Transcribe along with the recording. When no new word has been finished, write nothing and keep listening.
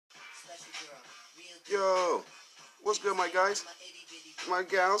Yo, what's good, my guys? My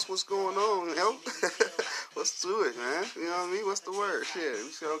gals, what's going on, yo? What's to it, man? You know what I mean? What's the word? Shit,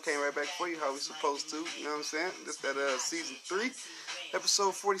 we sure came right back for you how we supposed to. You know what I'm saying? This that season 3,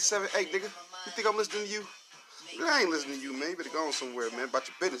 episode 47. Hey, nigga, you think I'm listening to you? I ain't listening to you, man. You better go on somewhere, man, about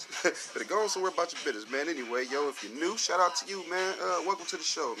your business. Better go on somewhere about your business, man. Anyway, yo, if you're new, shout out to you, man. Welcome to the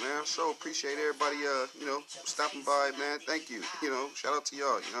show, man. Sure appreciate everybody, stopping by, man. Thank you. Shout out to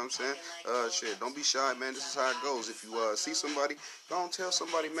y'all, you know what I'm saying? Shit, don't be shy, man. This is how it goes. If you see somebody, go and tell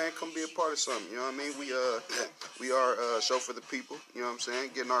somebody, man, come be a part of something. You know what I mean? We are a show for the people, you know what I'm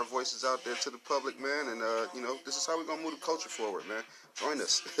saying? Getting our voices out there to the public, man. And, this is how we're going to move the culture forward, man. Join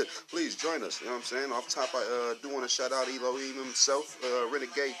us. Please join us. You know what I'm saying? Off top, I do want to shout out Elohim himself,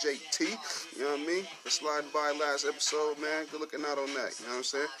 Renegade JT. You know what I mean? For sliding by last episode, man. Good looking out on that. You know what I'm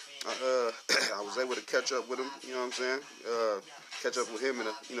saying? I was able to catch up with him. You know what I'm saying? Catch up with him and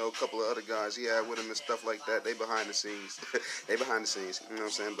a couple of other guys he had with him and stuff like that. They behind the scenes. You know what I'm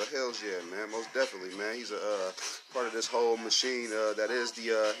saying? But hell's yeah, man. Most definitely, man. He's a part of this whole machine that is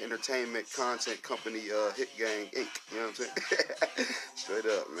the entertainment content company Hit Gang Inc. You know what I'm saying? Straight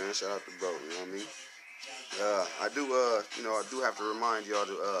up, man. Shout out to bro. You know what I mean? I do have to remind y'all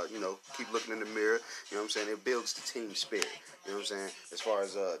to, keep looking in the mirror. You know what I'm saying? It builds the team spirit. You know what I'm saying? As far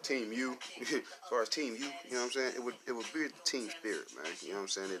as team you, you know what I'm saying? It would build the team spirit, man. You know what I'm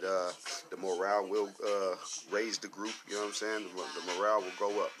saying? The morale will raise the group. You know what I'm saying? The morale will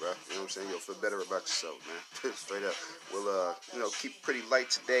go up, bro. You know what I'm saying? You'll feel better about yourself, man. Straight up. We'll, keep it pretty light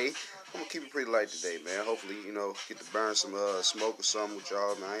today. I'm gonna keep it pretty light today, man. Hopefully, get to burn some smoke or something with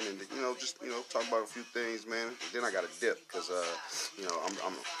y'all, man, and just talk about a few things, man. And then I got to dip because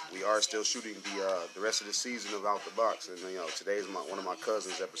we are still shooting the rest of the season of Out the Box, and today is one of my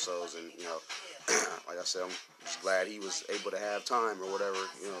cousin's episodes, and like I said, I'm just glad he was able to have time or whatever,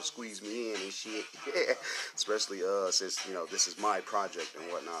 squeeze me in and shit. Especially since this is my project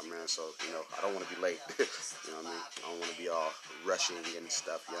and whatnot, man. So I don't want to be late. You know what I mean? I don't want to be all rushing and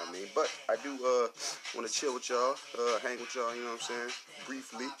stuff. You know what I mean? But I do want to chill with y'all, hang with y'all. You know what I'm saying?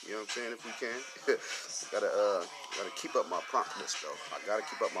 Briefly. You know what I'm saying? If we can. Gotta keep up my promptness though. I gotta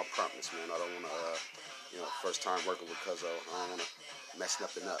keep up my promptness, man. I don't want to first time working with Cuzzo. I don't want to mess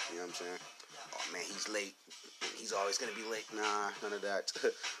nothing up. You know what I'm saying? Oh man, he's late. He's always gonna be late. Nah, none of that.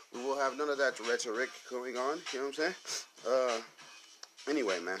 We will have none of that rhetoric going on. You know what I'm saying?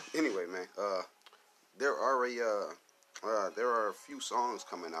 Anyway, man. There are a few songs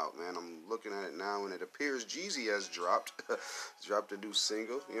coming out, man. I'm looking at it now, and it appears Jeezy has dropped a new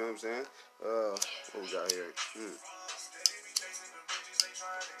single. You know what I'm saying? What we got here?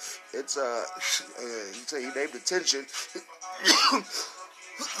 It's he named Attention.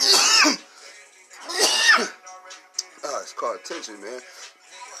 It's called Attention, man.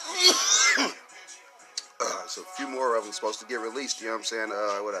 So a few more of them supposed to get released, you know what I'm saying?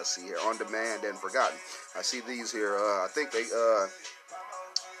 What I see here, On Demand and Forgotten. I see these here. I think they,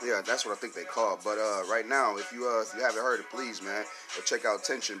 that's what I think they call. But right now, if you haven't heard it, please, man, go check out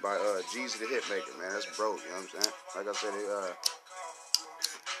Tension by Jeezy the Hitmaker, man. That's bro, you know what I'm saying? Like I said,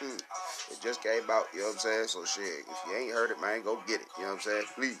 it just came out, you know what I'm saying? So shit, if you ain't heard it, man, go get it, you know what I'm saying?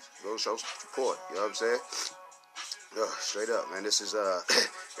 Please, go show some support, you know what I'm saying? Straight up, man. This is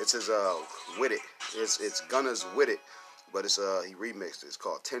it's his With It. It's Gunna's With It, but it's he remixed it. It's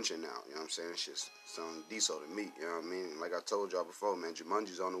called Tension now. You know what I'm saying? It's just some diesel to me. You know what I mean? Like I told y'all before, man,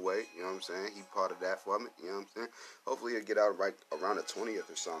 Jumanji's on the way. You know what I'm saying? He part of that for me. You know what I'm saying? Hopefully it'll get out right around the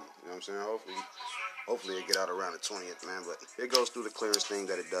 20th or something. You know what I'm saying? Hopefully it'll get out around the 20th, man. But it goes through the clearance thing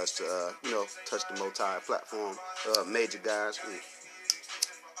that it does to touch the multi-platform major guys.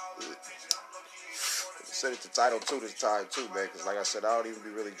 Send it to Tidal too this time too, man, because like I said, I don't even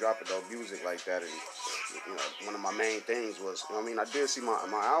be really dropping no music like that, and one of my main things was, I did see my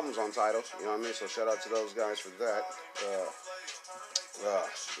albums on Tidal, you know what I mean, so shout out to those guys for that.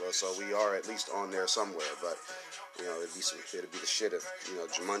 So we are at least on there somewhere, but it'd be the shit if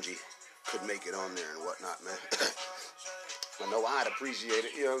Jumanji could make it on there and whatnot, man. I know I'd appreciate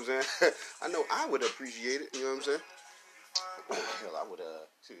it, you know what I'm saying? I know I would appreciate it, you know what I'm saying? Hell, I would,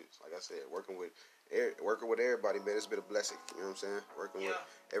 like I said, working with everybody, man, it's been a blessing, you know what I'm saying? Working with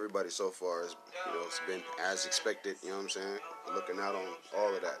everybody so far, it's been as expected, you know what I'm saying? Looking out on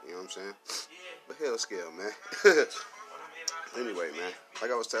all of that, you know what I'm saying? But hell scale, man. Anyway, man,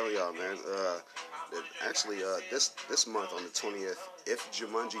 like I was telling y'all, man, actually, this month on the 20th, if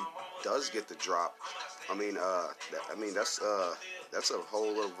Jumanji does get the drop, that's a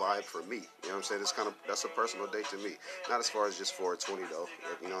whole little vibe for me. You know what I'm saying? That's a personal day to me. Not as far as just 420 though.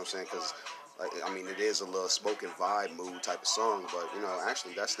 You know what I'm saying? Because like, I mean, it is a little spoken vibe mood type of song, but you know,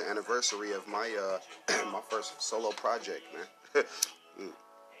 actually, that's the anniversary of my my first solo project, man.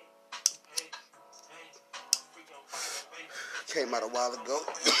 Came out a while ago.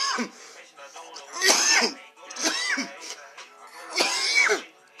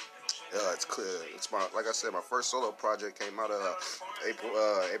 It's clear. It's my, like I said, my first solo project came out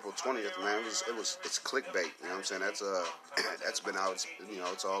April 20th. Man, it's clickbait. You know what I'm saying? That's that's been out. It's, you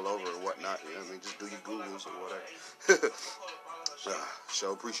know, it's all over and whatnot. You know what I mean? Just do your Googles or whatever.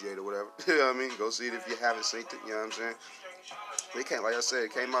 Show appreciate it, whatever. You know what I mean? Go see it if you haven't seen it. You know what I'm saying? It came, like I said,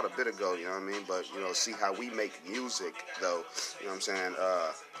 it came out a bit ago. You know what I mean? But you know, see how we make music, though. You know what I'm saying?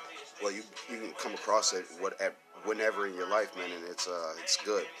 Well, you can come across it whenever in your life, man, and it's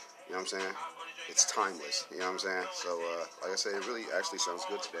good. You know what I'm saying? It's timeless. You know what I'm saying? So, like I said, it really actually sounds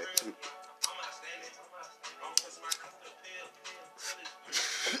good today.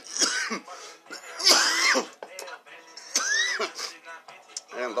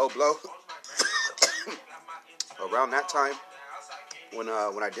 And low blow. Around that time, when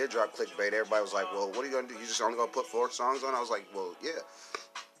I did drop Clickbait, everybody was like, "Well, what are you gonna do? You just only gonna put 4 songs on?" I was like, "Well, yeah.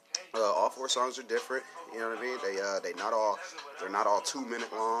 All 4 songs are different. You know what I mean? They're not all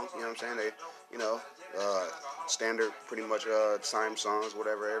 2-minute long. You know what I'm saying? They, you know, standard pretty much time songs,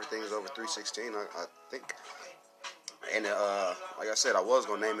 whatever. Everything is over 316, I think." And like I said, I was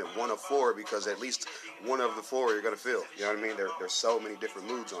gonna name it one of 4 because at least one of the 4 you're gonna feel. You know what I mean? There's so many different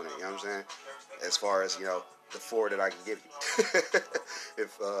moods on it. You know what I'm saying? As far as, you know, the 4 that I can give you.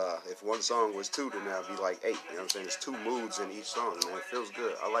 If one song was 2, then that'd be like 8. You know what I'm saying? There's 2 moods in each song, man. It feels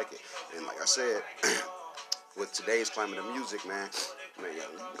good. I like it. And like I said, with today's climate of music, man, yeah,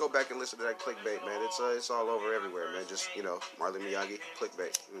 go back and listen to that Clickbait, man. It's all over everywhere, man. Just, you know, Marlon Miyagi,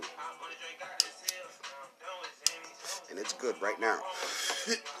 Clickbait. And it's good right now.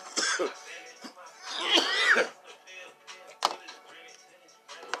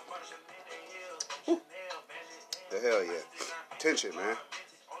 The hell yeah. Tension, man.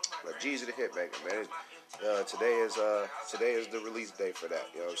 Like Jeezy the Hitmaker, man. Today is the release date for that.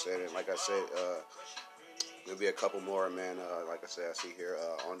 You know what I'm saying? And like I said, there'll be a couple more, man. Like I said, I see here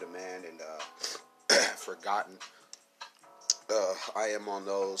On Demand and Forgotten. I am on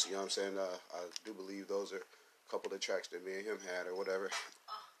those. You know what I'm saying? I do believe those are a couple of the tracks that me and him had or whatever.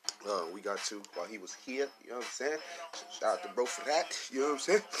 We got to while he was here. You know what I'm saying? Shout out to bro for that. You know what I'm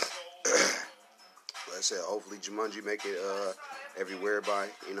saying? Like I said, hopefully Jumanji make it everywhere by,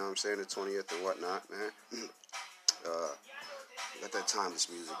 you know what I'm saying, the 20th and whatnot, man. Got that timeless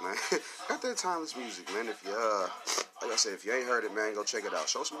music, man. Got that timeless music, man. If you, like I said, if you ain't heard it, man, go check it out.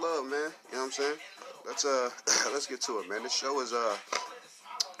 Show some love, man. You know what I'm saying? Let's get to it, man. This show is,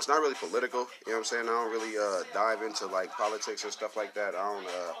 it's not really political. You know what I'm saying? I don't really dive into like politics and stuff like that.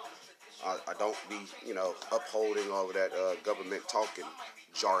 I don't be, you know, upholding all of that government talking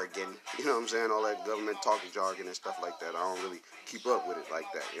jargon. You know what I'm saying? All that government talking jargon and stuff like that. I don't really keep up with it like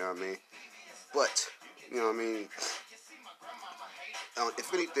that. You know what I mean? But, you know what I mean?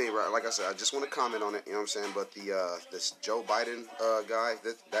 If anything, right, like I said, I just want to comment on it, you know what I'm saying, but this Joe Biden guy,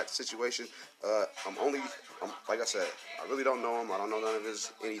 that situation, like I said, I really don't know him. I don't know none of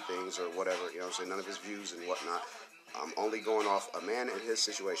his anythings or whatever, you know what I'm saying, none of his views and whatnot. I'm only going off a man and his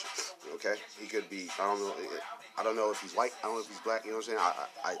situation, okay? He could be, I don't know if he's white, I don't know if he's black, you know what I'm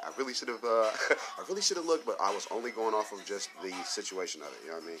saying? I really should have, I really should have looked, but I was only going off of just the situation of it,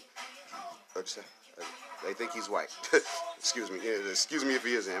 you know what I mean? They think he's white. Excuse me if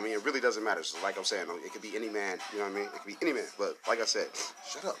he isn't. I mean, it really doesn't matter. So like I'm saying, it could be any man. You know what I mean? It could be any man. But like I said,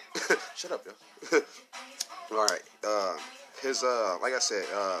 shut up. Shut up, yo. All right. Like I said,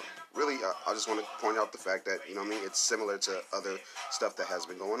 really, I just want to point out the fact that, you know what I mean, it's similar to other stuff that has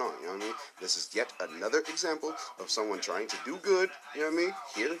been going on. You know what I mean? This is yet another example of someone trying to do good. You know what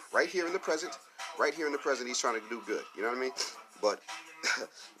I mean? Right here in the present. Right here in the present, he's trying to do good. You know what I mean? But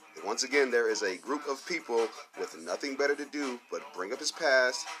once again, there is a group of people with nothing better to do but bring up his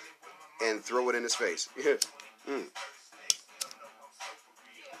past and throw it in his face.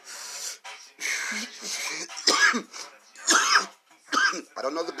 I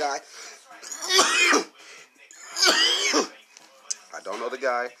don't know the guy. I don't know the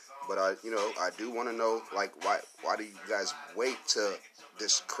guy, but I do want to know, like, why do you guys wait to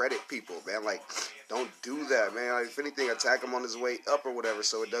discredit people, man? Like, don't do that, man. Like, if anything, attack him on his way up or whatever,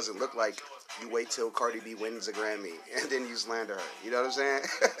 so it doesn't look like you wait till Cardi B wins a Grammy and then you slander her. You know what I'm saying?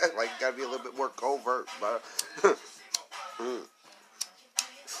 Like, gotta be a little bit more covert, bro.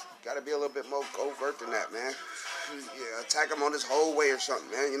 Gotta be a little bit more covert than that, man. Yeah, attack him on his whole way or something,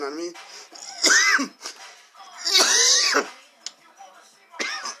 man. You know what I mean?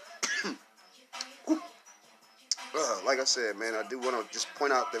 I said, man, I do want to just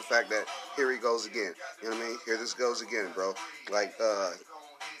point out the fact that here he goes again. You know what I mean? Here this goes again, bro. Like,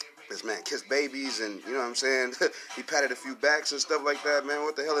 this man kissed babies and, you know what I'm saying? He patted a few backs and stuff like that, man.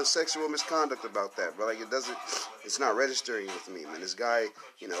 What the hell is sexual misconduct about that, bro? Like, it's not registering with me, man. This guy,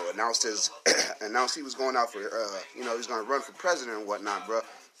 you know, announced he was going out for, you know, he's going to run for president and whatnot, bro.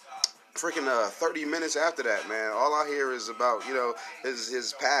 Freaking 30 minutes after that, man, all I hear is about, you know,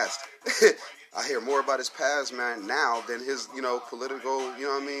 his past. I hear more about his past, man, now than his, you know, political, you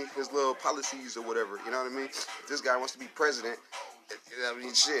know what I mean, his little policies or whatever, you know what I mean? If this guy wants to be president, I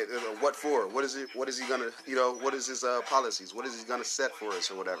mean, shit, what for? What is he gonna, you know, what is his policies? What is he gonna set for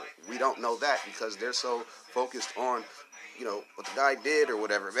us or whatever? We don't know that because they're so focused on, you know, what the guy did or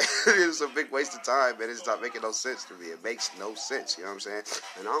whatever, man. It's a big waste of time, man. It's not making no sense to me. It makes no sense, you know what I'm saying?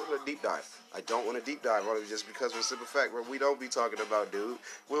 And I don't want to deep dive. I don't want to deep dive on it just because of the simple fact where we don't be talking about, dude.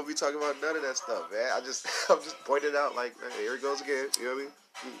 We don't be talking about none of that stuff, man. I'm just pointing out, like, hey, here it goes again, you know what I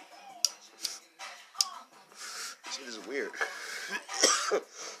mean? Shit is weird.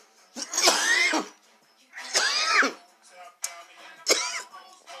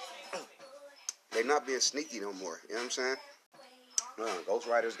 They not being sneaky no more, you know what I'm saying? Ghost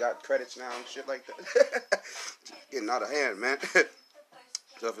Riders got credits now and shit like that. Getting out of hand, man.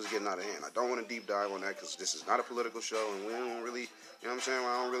 Stuff is getting out of hand. I don't want to deep dive on that because this is not a political show and we don't really, you know what I'm saying?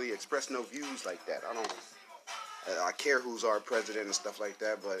 I don't really express no views like that. I care who's our president and stuff like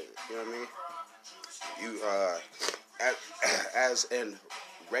that, but, you know what I mean? As an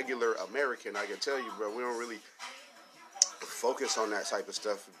regular American, I can tell you, bro, we don't really focus on that type of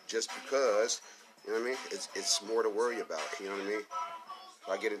stuff just because, you know what I mean? It's more to worry about, you know what I mean? If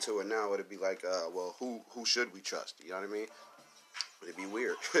I get into it now, it'd be like, well, who should we trust? You know what I mean? It'd be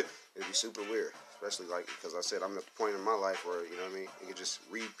weird. It'd be super weird, especially like because I said I'm at the point in my life where, you know what I mean, you can just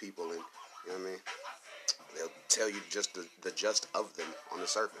read people and, you know what I mean, they'll tell you just the just of them on the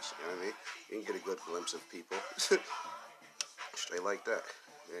surface. You know what I mean? You can get a good glimpse of people. Straight like that.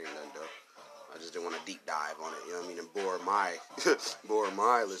 There ain't nothing though. I just didn't want to deep dive on it, you know what I mean, and bore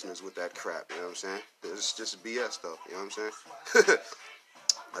my listeners with that crap, you know what I'm saying? It's just BS though, you know what I'm saying?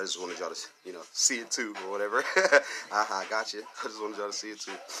 I just wanted y'all to, you know, see it too or whatever. I got you. I just wanted y'all to see it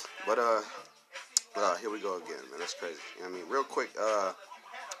too. But here we go again, man. That's crazy. You know what I mean? Real quick,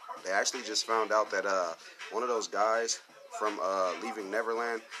 they actually just found out that one of those guys from Leaving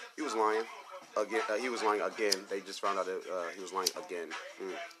Neverland, he was lying again. He was lying again. They just found out that he was lying again.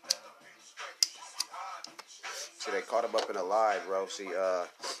 See, they caught him up in a lie, bro. See,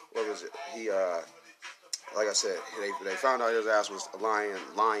 what was it? He, like I said, they found out his ass was lying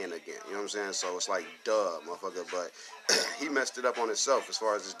again. You know what I'm saying? So it's like, duh, motherfucker. But he messed it up on himself as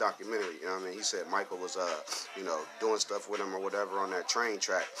far as this documentary. You know what I mean? He said Michael was, you know, doing stuff with him or whatever on that train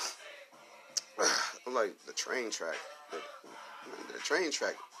track. I'm like, the train track? The train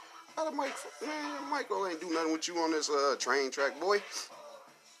track? How the Michael ain't do nothing with you on this train track, boy.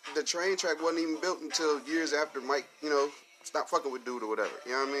 The train track wasn't even built until years after Mike, you know, stopped fucking with dude or whatever.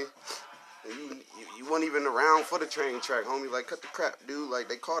 You know what I mean? You weren't even around for the train track, homie. Like, cut the crap, dude. Like,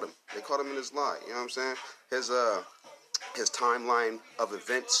 they caught him. They caught him in his lie. You know what I'm saying? His timeline of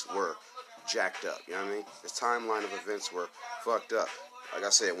events were jacked up. You know what I mean? His timeline of events were fucked up. Like I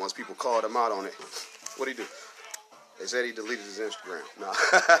said, once people called him out on it, what'd he do? They said he deleted his Instagram. No.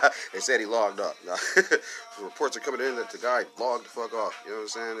 They said he logged off. No. Reports are coming in that the guy logged the fuck off. You know what I'm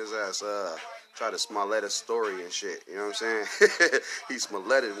saying? His ass, tried to Smollett a story and shit. You know what I'm saying? He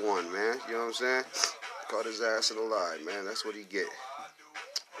Smolletted one, man. You know what I'm saying? Caught his ass in a lie, man. That's what he get.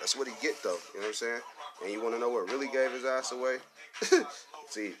 That's what he get, though. You know what I'm saying? And you want to know what really gave his ass away?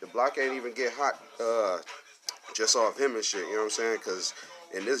 See, the block ain't even get hot just off him and shit. You know what I'm saying? Because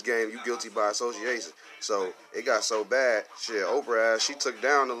in this game, you guilty by association. So it got so bad, shit, Oprah ass, she took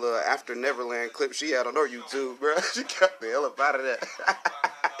down the little After Neverland clip she had on her YouTube, bro. She got the hell up out of that.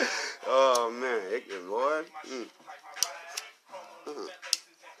 Oh, man. Boy.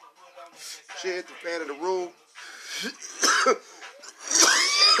 Shit hit the fan in the room.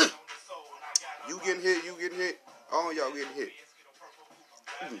 You getting hit. All y'all getting hit.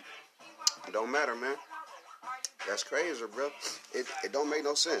 It don't matter, man. That's crazy, bro. It don't make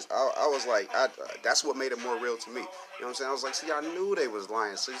no sense. I was like, that's what made it more real to me. You know what I'm saying? I was like, see, I knew they was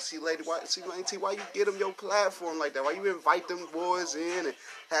lying. So, see, lady, why you get them your platform like that? Why you invite them boys in and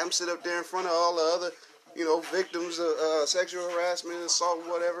have them sit up there in front of all the other, you know, victims of sexual harassment, assault,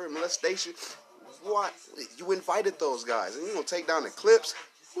 whatever, molestation? What? You invited those guys, and you gonna take down the clips?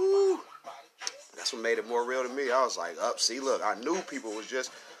 Woo! That's what made it more real to me. I was like, see, look, I knew people was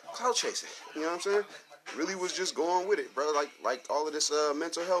just clout chasing. You know what I'm saying? really was just going with it, bro. Like all of this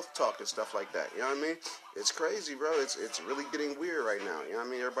mental health talk and stuff like that. You know what I mean? It's crazy, bro. It's really getting weird right now. You know what I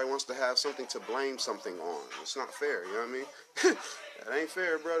mean? Everybody wants to have something to blame something on. It's not fair. You know what I mean? That ain't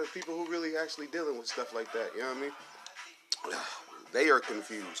fair, bro. The people who really actually dealing with stuff like that. You know what I mean? They are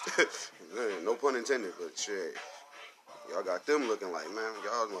confused. No pun intended, but shit. Y'all got them looking like, man,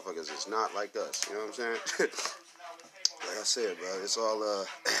 y'all motherfuckers is not like us. You know what I'm saying? Like I said, bro, it's all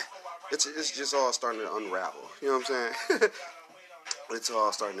it's just all starting to unravel. You know what I'm saying? It's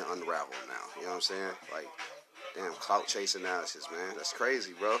all starting to unravel now. You know what I'm saying? Like, damn, clout chase analysis, man. That's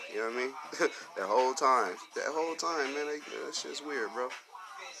crazy, bro. You know what I mean? that whole time, man. That shit's weird, bro.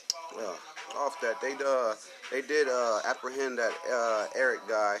 Yeah. Off that, they did apprehend that Eric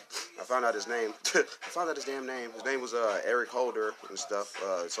guy. I found out his name. I found out his damn name. His name was Eric Holder and stuff.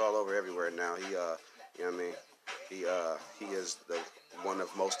 It's all over everywhere now. He, you know what I mean? He is the one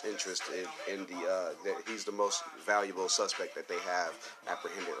of most interest in the. He's the most valuable suspect that they have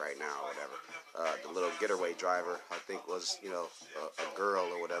apprehended right now, or whatever. The little getaway driver, I think, was a girl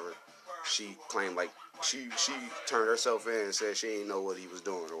or whatever. She claimed like she turned herself in and said she didn't know what he was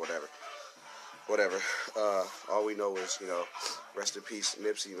doing or whatever. All we know is, rest in peace,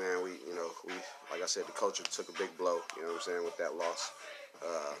 Nipsey, man. We like I said, the culture took a big blow. You know what I'm saying, with that loss.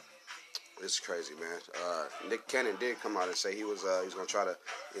 It's crazy, man. Nick Cannon did come out and say he was gonna try to,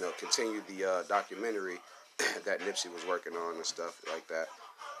 continue the documentary that Nipsey was working on and stuff like that.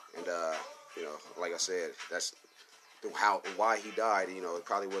 And like I said, that's why he died. It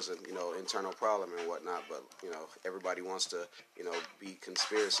probably was an internal problem and whatnot. But everybody wants to be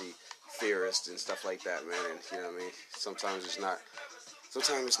conspiracy theorists and stuff like that, man. And you know what I mean. Sometimes it's not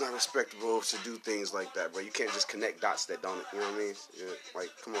respectable to do things like that, bro. You can't just connect dots that don't, you know what I mean?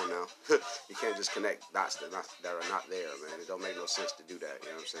 Like, come on now. You can't just connect dots that are not there, man. It don't make no sense to do that, you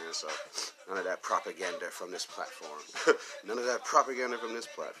know what I'm saying? So, none of that propaganda from this platform. None of that propaganda from this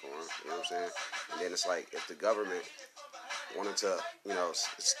platform, you know what I'm saying? And then it's like, if the government wanted to,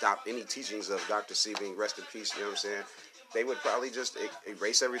 stop any teachings of Dr. Sebi, rest in peace, you know what I'm saying? They would probably just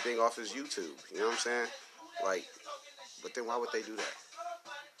erase everything off his YouTube, you know what I'm saying? Like, but then why would they do that?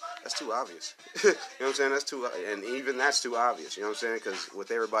 That's too obvious. You know what I'm saying? And even that's too obvious. You know what I'm saying? Because with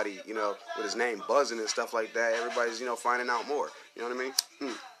everybody, with his name buzzing and stuff like that, everybody's, finding out more. You know what I mean?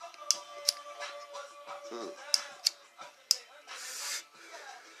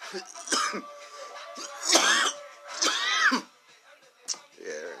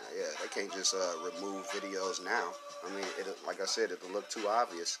 Yeah. They can't just remove videos now. I mean, like I said, it'll look too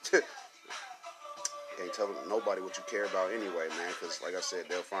obvious. Can't tell nobody what you care about anyway, man, because like I said,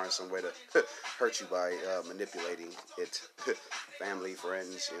 they'll find some way to hurt you by manipulating it. Family,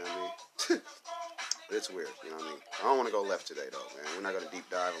 friends, you know what I mean? It's weird, you know what I mean? I don't want to go left today, though, man. We're not going to deep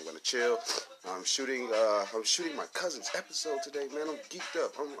dive. I'm going to chill. I'm shooting my cousin's episode today, man. I'm geeked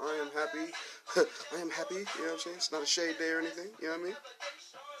up. I am happy. I am happy, you know what I'm saying? It's not a shade day or anything, you know what I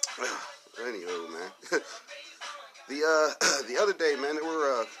mean? Anywho, man. The other day, man, there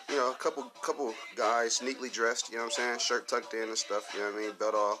were, a couple guys neatly dressed, you know what I'm saying, shirt tucked in and stuff, you know what I mean,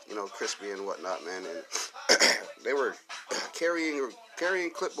 belt all, crispy and whatnot, man, and they were carrying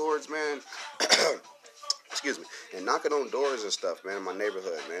clipboards, man, excuse me, and knocking on doors and stuff, man, in my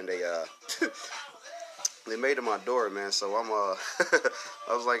neighborhood, man. They made it my door, man. So I'm I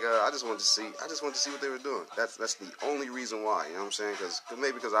was like, I just wanted to see what they were doing. That's the only reason why, you know what I'm saying?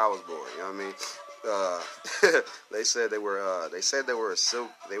 Because I was bored, you know what I mean? They said they were with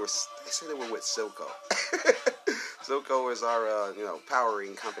Silco. Silco is our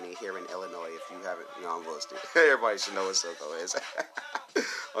powering company here in Illinois. If you haven't, I'm boasting. Everybody should know what Silco is.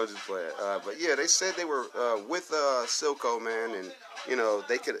 I'm just playing. But yeah, they said they were with Silco, man, and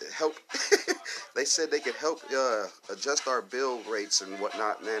they could help. They said they could help adjust our bill rates and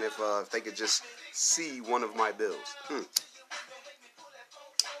whatnot, man. If they could just see one of my bills.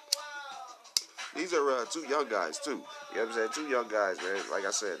 These are two young guys, too. You know what I'm saying? Two young guys, man. Like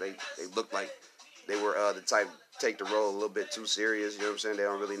I said, they looked like they were the type to take the role a little bit too serious. You know what I'm saying? They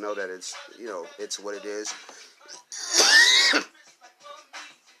don't really know that it's, it's what it is.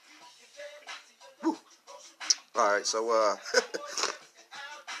 Alright, so,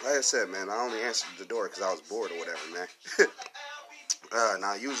 like I said, man, I only answered the door because I was bored or whatever, man.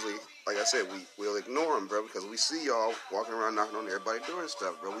 Now, usually, like I said, we'll ignore them, bro, because we see y'all walking around knocking on everybody's door and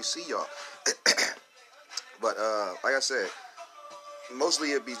stuff, bro. We see y'all. But, like I said,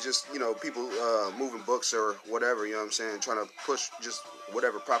 mostly it'd be just, people moving books or whatever, you know what I'm saying, trying to push just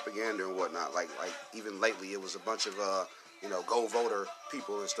whatever propaganda and whatnot. Like even lately, it was a bunch of, go voter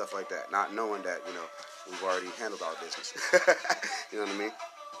people and stuff like that, not knowing that, we've already handled our business. You know what I mean?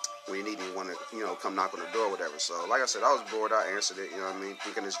 when you need anyone to, come knock on the door or whatever. So, like I said, I was bored. I answered it,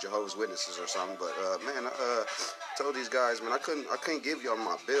 thinking it's Jehovah's Witnesses or something. But, man, I told these guys, man, I couldn't give y'all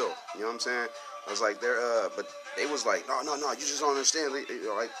my bill. You know what I'm saying? I was like, but they was like, no, you just don't understand.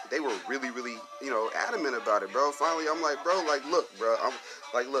 They were really, really, adamant about it, bro. Finally, I'm like, bro, look, bro.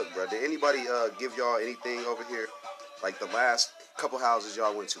 Did anybody give y'all anything over here? Like the last couple houses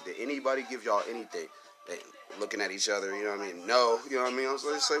y'all went to, did anybody give y'all anything? They looking at each other, you know what I mean? No, you know what I mean? I was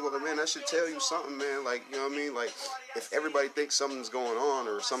like, well, man, that should tell you something, man. Like, you know what I mean? Like, if everybody thinks something's going on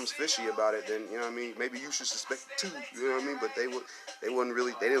or something's fishy about it, then, you know what I mean? Maybe you should suspect it too, you know what I mean? But they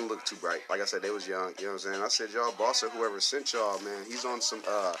didn't look too bright. Like I said, they was young, you know what I'm saying? I said, y'all boss or whoever sent y'all, man, he's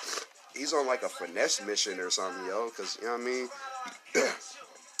on like a finesse mission or something, yo, because, you know what I mean?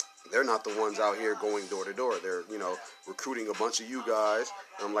 They're not the ones out here going door to door. They're, recruiting a bunch of you guys.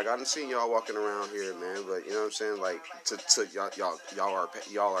 And I'm like, I done seen y'all walking around here, man. But you know what I'm saying? Like,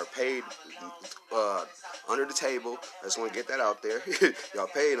 y'all are paid under the table. I just want to get that out there. Y'all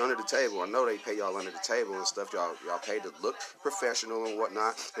paid under the table. I know they pay y'all under the table and stuff. Y'all paid to look professional and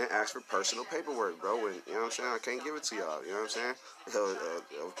whatnot and ask for personal paperwork, bro. And you know what I'm saying? I can't give it to y'all. You know what I'm saying?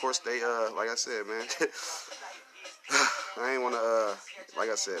 Of course, they like I said, man. I ain't want to, like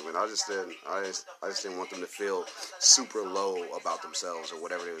I said, man, I just didn't want them to feel super low about themselves or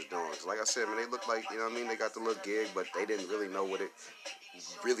whatever they was doing. Cause like I said, man, they looked like, you know what I mean? They got the little gig, but they didn't really know what it,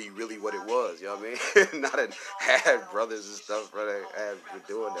 really what it was, you know what I mean? Not that had brothers and stuff, bro, that had been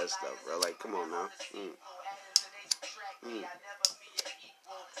doing that stuff, bro. Like, come on now.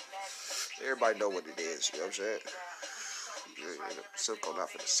 Everybody know what it is, you know what I'm saying? Silco not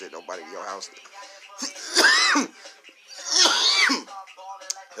finna sit nobody in your house.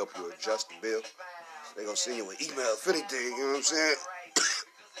 Help you adjust the bill. They gonna send you an email if anything, you know what I'm saying?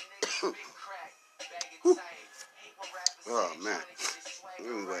 Oh, man.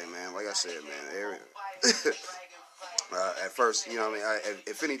 Anyway, man, like I said, man, at first, you know what I mean?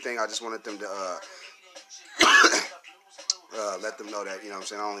 If anything, I just wanted them to let them know that, you know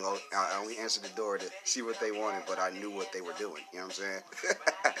what I'm saying, I only answered the door to see what they wanted, but I knew what they were doing, you know what I'm saying?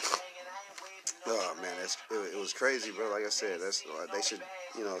 Oh, man, it was crazy, bro. Like I said, they should,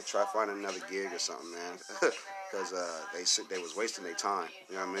 try finding another gig or something, man, because they was wasting their time,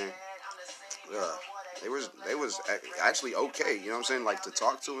 you know what I mean? They was actually okay, you know what I'm saying, like to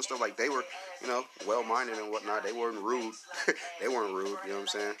talk to and stuff. Like they were, well-minded and whatnot. They weren't rude. They weren't rude, you know what I'm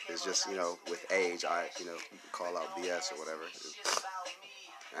saying? It's just, with age, you can call out BS or whatever.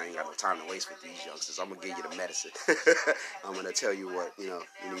 I ain't got no time to waste with these youngsters. I'm gonna give you the medicine. I'm gonna tell you what, you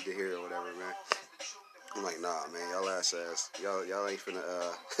need to hear or whatever, man. I'm like, nah, man, y'all ass, y'all ain't finna,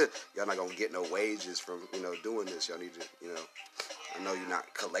 y'all not gonna get no wages from, doing this. Y'all need to, I know you're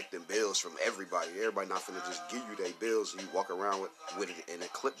not collecting bills from everybody. Everybody not finna just give you their bills and you walk around with it in a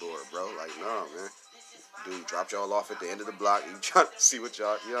clipboard, bro. Like, nah, man. Dude dropped y'all off at the end of the block. You trying to see what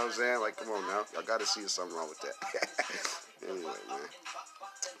y'all, you know what I'm saying? Like, come on now. Y'all gotta see there's something wrong with that. Anyway, man.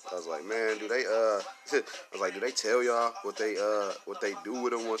 I was like, man, do they tell y'all what they do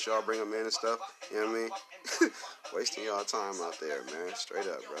with them once y'all bring them in and stuff? You know what I mean? Wasting y'all time out there, man. Straight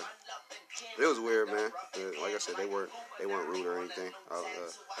up, bro. It was weird, man. Like I said, they weren't rude or anything.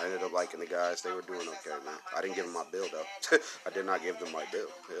 I ended up liking the guys. They were doing okay, man. I didn't give them my bill though. I did not give them my bill.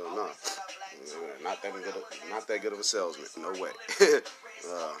 Hell no. Not that good of a salesman. No way. Hell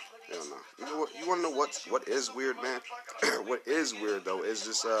no. You want to know what is weird, man? What is weird though is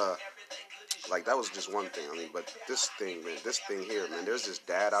just like that was just one thing. I mean, but this thing here, man. There's this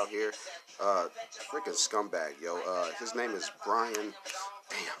dad out here, freaking scumbag, yo. His name is Brian.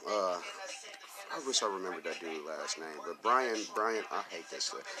 Damn. I wish I remembered that dude's last name, but Brian. I hate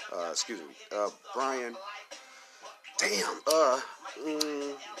this. Excuse me. Brian. Damn.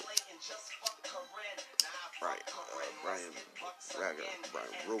 Right, Brian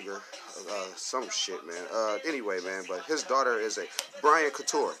Ruger, some shit, man. Anyway, man, but his daughter is a Brian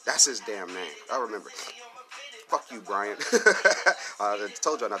Couture. That's his damn name. I remember. Fuck you, Brian. I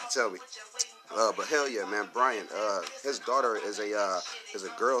told y'all not to tell me. But hell yeah, man, Brian. His daughter is a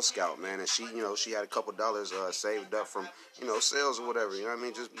Girl Scout, man, and she had a couple dollars saved up from sales or whatever. You know what I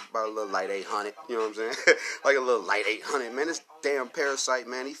mean? Just about a little light 800. You know what I'm saying? Like a little light 800, man. This damn parasite,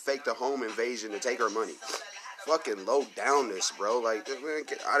 man. He faked a home invasion to take her money. Fucking low downness, bro. Like, man,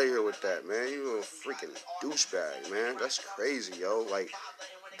 get out of here with that, man. You a freaking douchebag, man. That's crazy, yo. Like,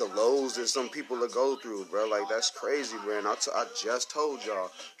 the lows that some people will go through, bro. Like, that's crazy, man. I just told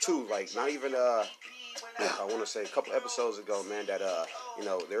y'all, too. Like, not even, I want to say a couple episodes ago, man, that,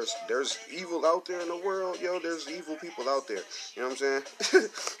 there's evil out there in the world, yo. There's evil people out there. You know what I'm saying?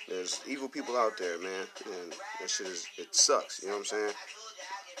 There's evil people out there, man. And that shit it sucks. You know what I'm saying?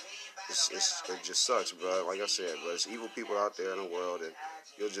 it just sucks, bro. Like I said, bro, there's evil people out there in the world, and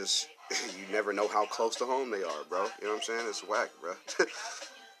you'll just you never know how close to home they are, bro. You know what I'm saying? It's whack, bro.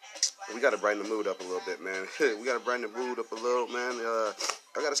 We gotta brighten the mood up a little bit, man. We gotta brighten the mood up a little, man.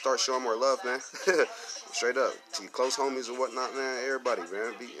 I gotta start showing more love, man. Straight up to your close homies and whatnot, man. Everybody,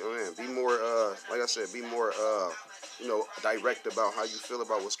 man. Be more, like I said, be more, direct about how you feel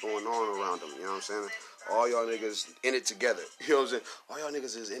about what's going on around them. You know what I'm saying? All y'all niggas in it together. You know what I'm saying? All y'all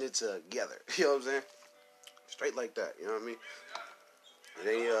niggas is in it together. You know what I'm saying? Straight like that. You know what I mean?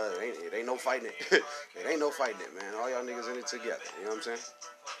 It ain't no fighting it. It ain't no fighting it, man. All y'all niggas in it together. You know what I'm saying?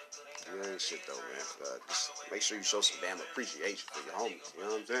 You ain't shit though, man. Just make sure you show some damn appreciation for your homies. You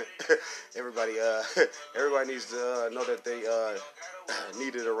know what I'm saying? Everybody needs to know that they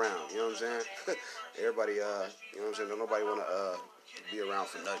needed around. You know what I'm saying? Everybody, you know what I'm saying? Don't nobody want to be around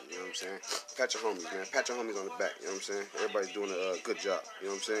for nothing. You know what I'm saying? Pat your homies, man. Pat your homies on the back. You know what I'm saying? Everybody's doing a good job. You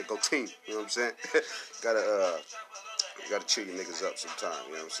know what I'm saying? Go team. You know what I'm saying? Gotta cheer your niggas up sometime.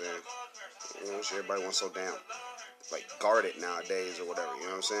 You know what I'm saying? You know, everybody wants so damn guarded nowadays or whatever, you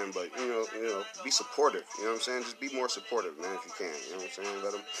know what I'm saying? But you know, be supportive, you know what I'm saying? Just be more supportive, man, if you can, you know what I'm saying?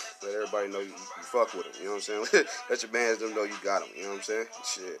 Let everybody know you fuck with them, you know what I'm saying? Let your bands know you got them, you know what I'm saying?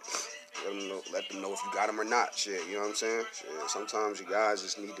 Shit, let them know if you got them or not, shit, you know what I'm saying? Shit, sometimes you guys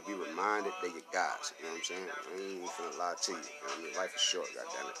just need to be reminded that you're guys, you know what I'm saying? I ain't even finna lie to you, you know what I mean? Life is short,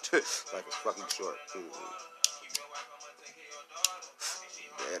 goddammit. Life is fucking short.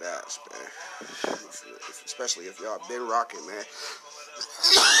 Dead ass, man. Especially if y'all been rocking, man.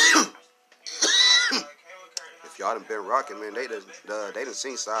 If y'all done been rocking, man, they done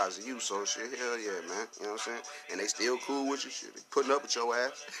seen sides of you, so shit, hell yeah, man. You know what I'm saying? And they still cool with you, shit. They putting up with your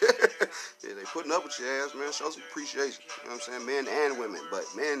ass. Yeah, they putting up with your ass, man. Show some appreciation. You know what I'm saying? Men and women, but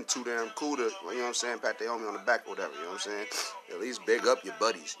men too damn cool to, you know what I'm saying, pat their homie on the back or whatever, you know what I'm saying? At least big up your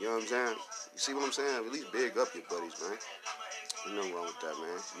buddies, you know what I'm saying? You see what I'm saying? At least big up your buddies, man. Ain't nothing wrong with that,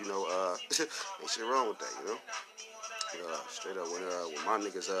 man. You know, ain't shit wrong with that, you know? Straight up, when my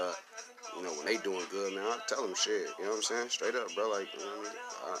niggas, you know, when they doing good, man, I tell them shit, you know what I'm saying? Straight up, bro, like, you know what I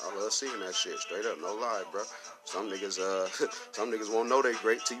mean? I love seeing that shit, straight up, no lie, bro. Some niggas won't know they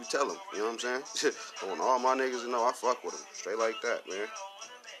great till you tell them, you know what I'm saying? I want all my niggas to know I fuck with them, straight like that, man.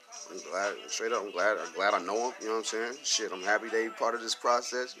 I'm glad I know them, you know what I'm saying? Shit, I'm happy they part of this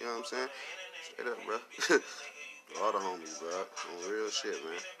process, you know what I'm saying? Straight up, bro. All the homies, bro. On real shit,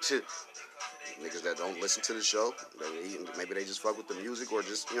 man. Shit. Niggas that don't listen to the show, maybe they just fuck with the music or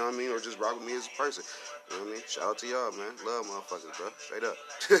just, you know what I mean, or just rock with me as a person. You know what I mean? Shout out to y'all, man. Love motherfuckers, bro. Straight up.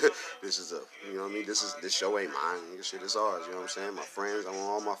 This is you know what I mean? This show ain't mine. This shit is ours, you know what I'm saying? My friends, I want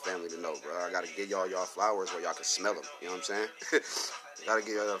all my family to know, bro. I gotta give y'all flowers where y'all can smell them, you know what I'm saying? I gotta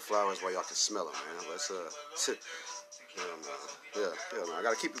give y'all flowers where y'all can smell them, man. Let's, hell no. I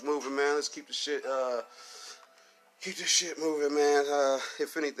gotta keep it moving, man. Let's keep the shit, keep this shit moving, man.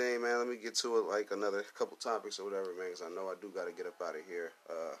 If anything, man, let me get to it like another couple topics or whatever, man, because I know I do got to get up out of here.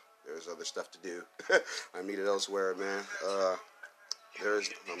 There's other stuff to do. I'm needed elsewhere, man. I'm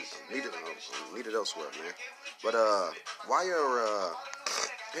needed elsewhere, man. But, why are,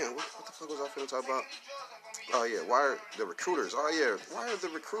 damn, what the fuck was I finna talk about? Oh, yeah, why are the recruiters, why are the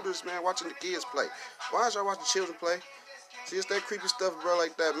recruiters, man, watching the kids play? Why is y'all watching children play? See, it's that creepy stuff, bro,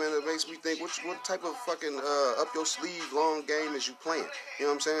 like that, man, that makes me think, what type of fucking up your sleeve long game is you playing? You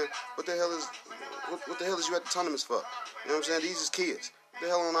know what I'm saying? What the hell is you at the tournaments for? You know what I'm saying? These is kids. Get the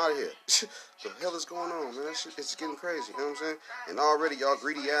hell on out of here. The hell is going on, man? That shit, it's getting crazy, you know what I'm saying? And already y'all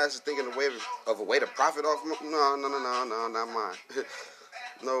greedy ass is thinking of a way to profit off. No, not mine.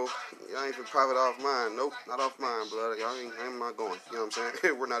 No, y'all ain't for profit off mine. Nope, not off mine, blood. Y'all ain't not going. You know what I'm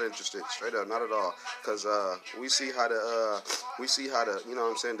saying? We're not interested. Straight up, not at all. Cause we see how the you know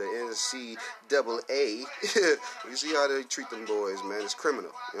what I'm saying, the NCAA. We see how they treat them boys, man. It's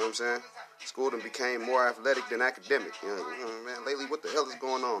criminal. You know what I'm saying? School them became more athletic than academic. You know, man. Lately, what the hell is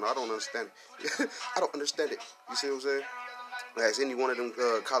going on? I don't understand it. I don't understand it. You see what I'm saying? Ask any one of them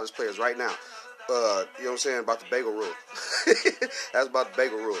college players right now. You know what I'm saying, about the bagel rule. That's about the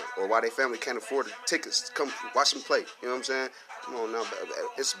bagel rule. Or why their family can't afford the tickets to come watch them play. You know what I'm saying? Come on now.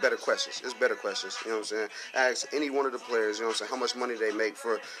 It's better questions. You know what I'm saying? Ask any one of the players, you know what I'm saying, how much money they make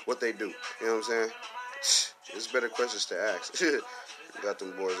for what they do. You know what I'm saying? It's better questions to ask. Got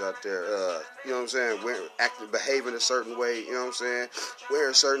them boys out there, you know what I'm saying, behaving a certain way, you know what I'm saying,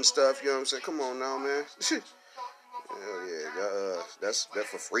 wearing certain stuff, you know what I'm saying? Come on now, man. Hell yeah, that's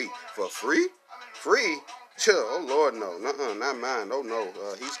for free. For free? Free? Oh Lord, no, not mine. No,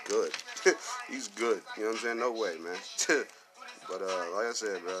 he's good. He's good. You know what I'm saying? No way, man. But like I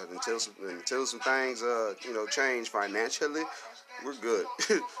said, bro, until some things change financially, we're good.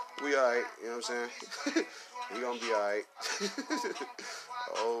 We alright. You know what I'm saying? We gonna be alright.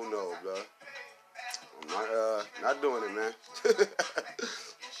 Oh no, bro. I'm not doing it, man.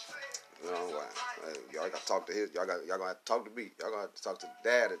 You know what? Y'all gotta talk to y'all gonna have to talk to me. Y'all gonna have to talk to the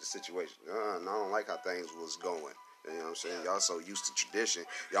dad of the situation. I don't like how things was going. You know what I'm saying? Y'all so used to tradition.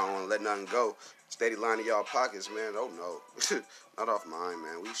 Y'all don't want to let nothing go. Steady lining y'all pockets, man. Oh no, not off mine,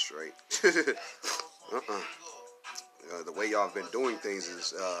 man. We straight. The way y'all been doing things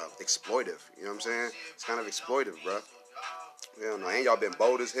is exploitive. You know what I'm saying? It's kind of exploitive, bro. Yeah, no, and y'all been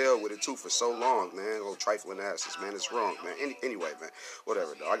bold as hell with it too for so long, man. Old trifling asses, man. It's wrong, man. Anyway, man.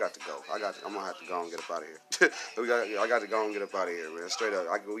 Whatever, though. I got to go. I'm gonna have to go and get up out of here. I got to go and get up out of here, man. Straight up.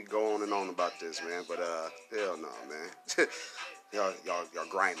 We go on and on about this, man. But hell no, man. y'all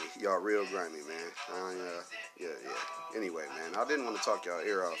grimy. Y'all real grimy, man. Yeah. Anyway, man. I didn't want to talk y'all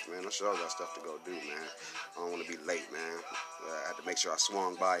ear off, man. I sure got stuff to go do, man. I don't want to be late, man. I had to make sure I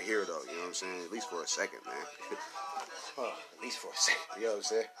swung by here, though. You know what I'm saying? At least for a second, man. At least for a second. You know what I'm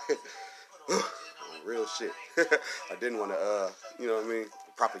saying? Real shit. I didn't want to, you know what I mean?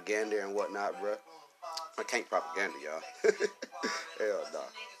 Propaganda and whatnot, bruh. I can't propaganda, y'all. Hell no.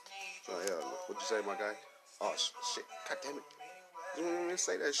 Oh, hell no. What'd you say, my guy? Oh, shit. God damn it.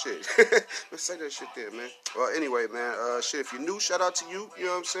 Say that shit. Let's say that shit there, man. Well, anyway, man. Shit, if you're new, shout out to you. You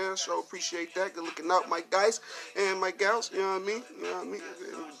know what I'm saying? So appreciate that. Good looking out, my guys and my gals. You know what I mean? You know what I mean?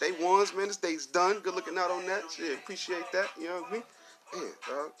 Day ones, man. This day's done. Good looking out on that. Shit, appreciate that. You know what I mean? Man,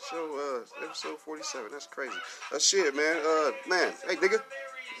 so episode 47. That's crazy. Shit, man. Man. Hey, nigga.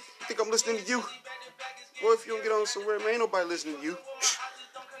 You think I'm listening to you? Well, if you don't get on somewhere, man, ain't nobody listening to you.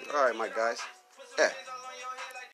 All right, my guys. Yeah.